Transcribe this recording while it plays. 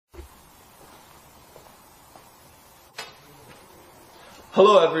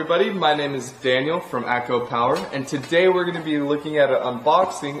Hello everybody, my name is Daniel from ACOPOWER, and today we're going to be looking at an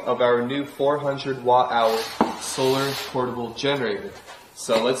unboxing of our new 400 watt-hour solar portable generator.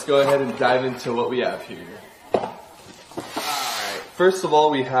 So let's go ahead and dive into what we have here. Alright, first of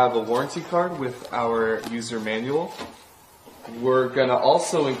all we have a warranty card with our user manual. We're going to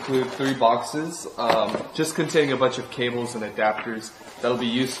also include 3 boxes just containing a bunch of cables and adapters that'll be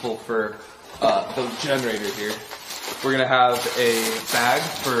useful for the generator here. We're going to have a bag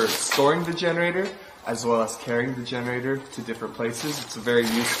for storing the generator as well as carrying the generator to different places. It's a very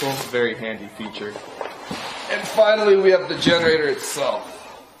useful, very handy feature. And finally we have the generator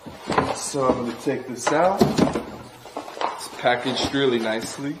itself. So I'm going to take this out. It's packaged really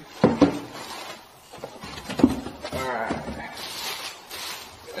nicely. Alright.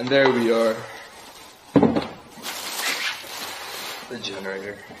 And there we are. The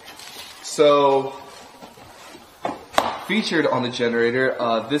generator. So featured on the generator,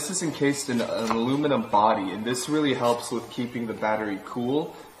 this is encased in an aluminum body, and this really helps with keeping the battery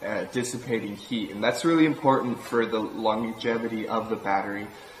cool, dissipating heat, and that's really important for the longevity of the battery,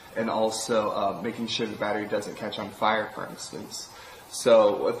 and also making sure the battery doesn't catch on fire, for instance.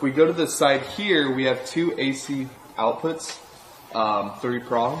 So if we go to the side here, we have 2 AC outputs,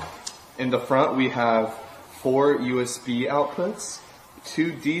 3-prong. In the front we have 4 USB outputs,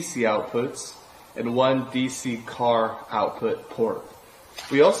 2 DC outputs, and 1 DC car output port.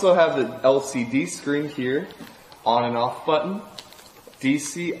 We also have the LCD screen here, on and off button,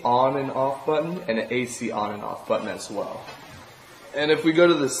 DC on and off button, and an AC on and off button as well. And if we go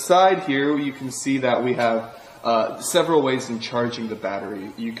to the side here, you can see that we have several ways in charging the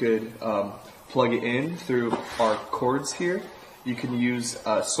battery. You could plug it in through our cords here. You can use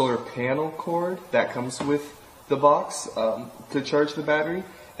a solar panel cord that comes with the box to charge the battery.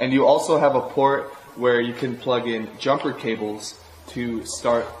 And you also have a port where you can plug in jumper cables to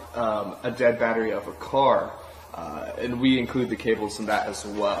start a dead battery of a car. And we include the cables in that as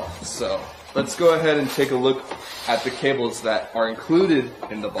well. So let's go ahead and take a look at the cables that are included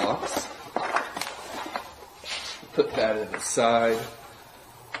in the box. Put that in the side.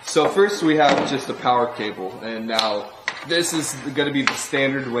 So first we have just a power cable. And now this is going to be the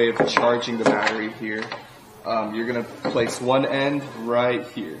standard way of charging the battery here. You're going to place one end right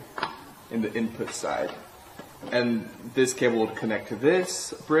here in the input side, and this cable would connect to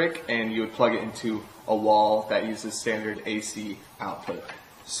this brick, and you would plug it into a wall that uses standard AC output.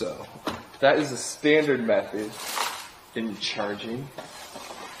 So that is a standard method in charging.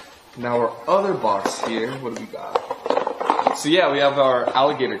 Now our other box here, what do we got? So yeah, we have our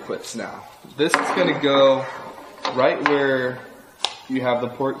alligator clips now. This is going to go right where you have the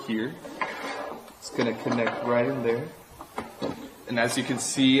port here. It's going to connect right in there. And as you can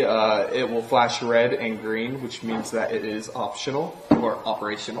see, it will flash red and green, which means that it is optional, or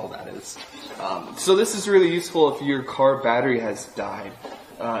operational, that is. So this is really useful if your car battery has died.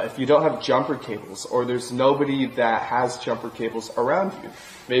 If you don't have jumper cables, or there's nobody that has jumper cables around you.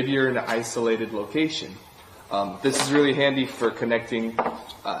 Maybe you're in an isolated location. This is really handy for connecting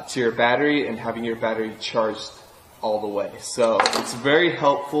to your battery and having your battery charged all the way. So it's very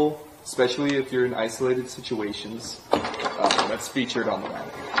helpful, especially if you're in isolated situations. That's featured on the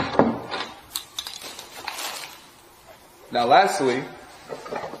battery. Now lastly,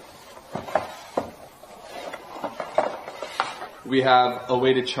 we have a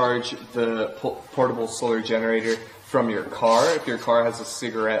way to charge the portable solar generator from your car. If your car has a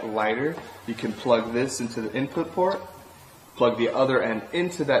cigarette lighter, you can plug this into the input port, plug the other end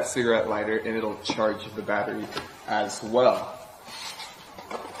into that cigarette lighter, and it'll charge the battery as well.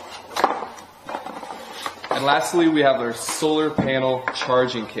 And lastly, we have our solar panel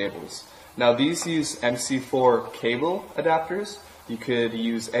charging cables. Now these use MC4 cable adapters. You could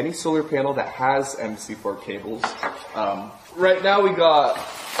use any solar panel that has MC4 cables. Right now we have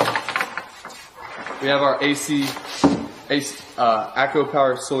our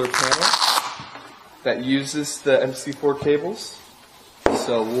ACOPOWER solar panel that uses the MC4 cables.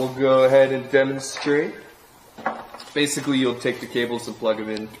 So we'll go ahead and demonstrate. Basically, you'll take the cables and plug them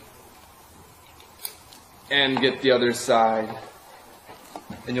in, and get the other side,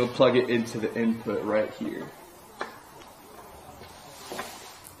 and you'll plug it into the input right here.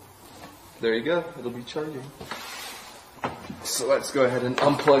 There you go, it'll be charging. So let's go ahead and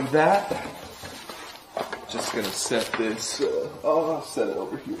unplug that. Just gonna set this, I'll set it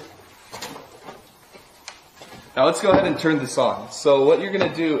over here. Now let's go ahead and turn this on. So what you're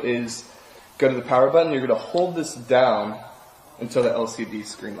gonna do is go to the power button, you're gonna hold this down until the LCD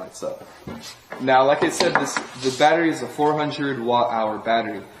screen lights up. Now, like I said, the battery is a 400 watt-hour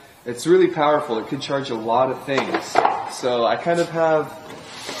battery. It's really powerful. It can charge a lot of things. So I kind of have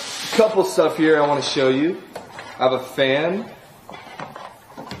a couple stuff here I want to show you. I have a fan.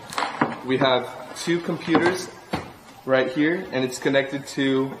 We have two computers right here, and it's connected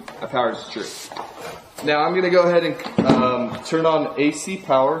to a power strip. Now I'm going to go ahead and turn on AC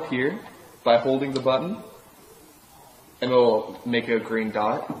power here by holding the button, and it'll make a green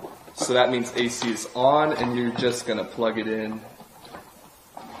dot. So that means AC is on, and you're just going to plug it in.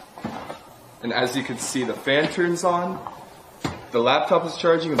 And as you can see, the fan turns on, the laptop is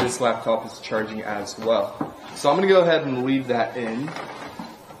charging, and this laptop is charging as well. So I'm going to go ahead and leave that in.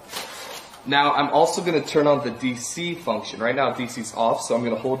 Now I'm also going to turn on the DC function. Right now DC's off, so I'm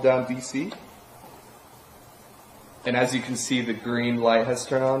going to hold down DC. And as you can see, the green light has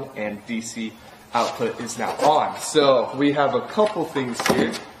turned on and DC output is now on. So we have a couple things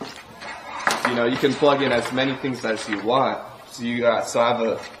here. You know, you can plug in as many things as you want. So I have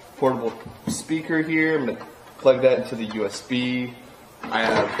a portable speaker here. I'm going to plug that into the USB. I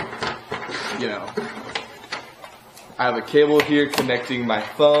have a cable here connecting my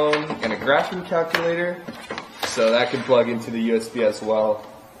phone and a graphing calculator, so that can plug into the USB as well.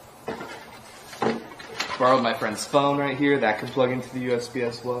 Borrowed my friend's phone right here, that can plug into the USB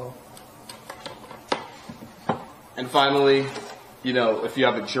as well. And finally, you know, if you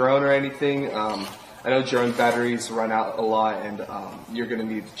have a drone or anything, I know drone batteries run out a lot, and you're going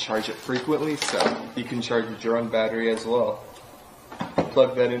to need to charge it frequently, so you can charge your drone battery as well.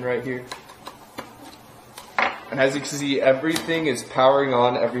 Plug that in right here. And as you can see, everything is powering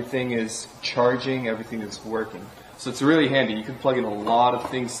on, everything is charging, everything is working. So it's really handy. You can plug in a lot of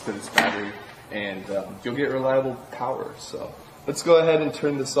things to this battery, and you'll get reliable power. So let's go ahead and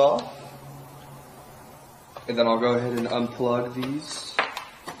turn this off. And then I'll go ahead and unplug these.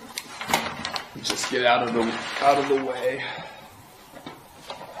 Just get out of the way,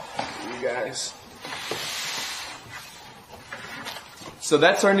 you guys. So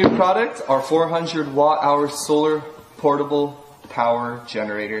that's our new product, our 400 watt-hour solar portable power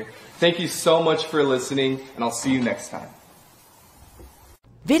generator. Thank you so much for listening, and I'll see you next time.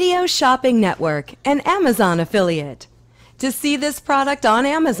 Video Shopping Network, an Amazon affiliate. To see this product on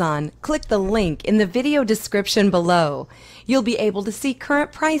Amazon, click the link in the video description below. You'll be able to see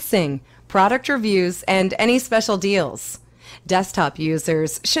current pricing, product reviews, and any special deals. Desktop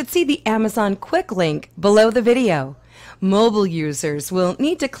users should see the Amazon quick link below the video. Mobile users will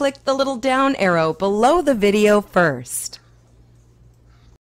need to click the little down arrow below the video first.